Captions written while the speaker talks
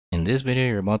In this video,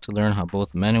 you're about to learn how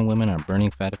both men and women are burning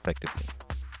fat effectively.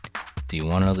 Do you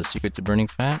want to know the secret to burning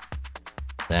fat?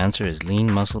 The answer is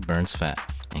lean muscle burns fat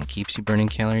and keeps you burning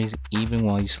calories even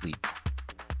while you sleep.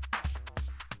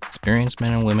 Experienced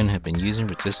men and women have been using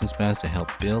resistance bands to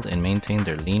help build and maintain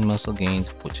their lean muscle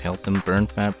gains, which help them burn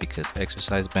fat because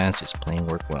exercise bands just plain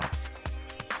work well.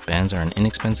 Bands are an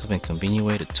inexpensive and convenient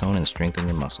way to tone and strengthen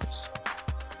your muscles.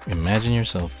 Imagine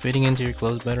yourself fitting into your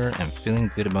clothes better and feeling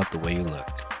good about the way you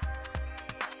look.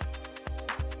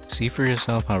 See for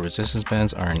yourself how resistance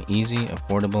bands are an easy,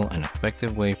 affordable, and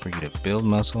effective way for you to build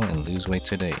muscle and lose weight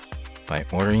today by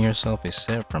ordering yourself a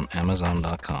set from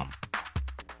Amazon.com.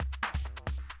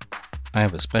 I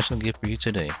have a special gift for you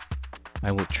today.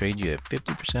 I will trade you a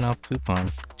 50% off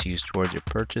coupon to use towards your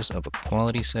purchase of a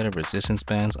quality set of resistance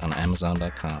bands on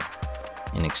Amazon.com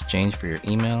in exchange for your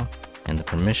email and the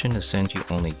permission to send you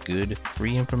only good,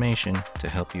 free information to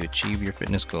help you achieve your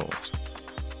fitness goals.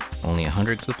 Only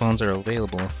 100 coupons are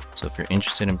available, so if you're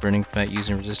interested in burning fat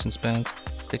using resistance bands,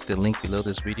 click the link below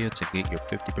this video to get your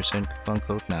 50% coupon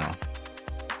code now.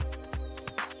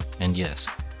 And yes,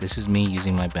 this is me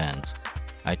using my bands.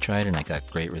 I tried and I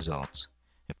got great results.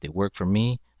 If they work for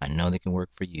me, I know they can work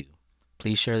for you.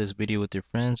 Please share this video with your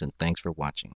friends and thanks for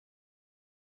watching.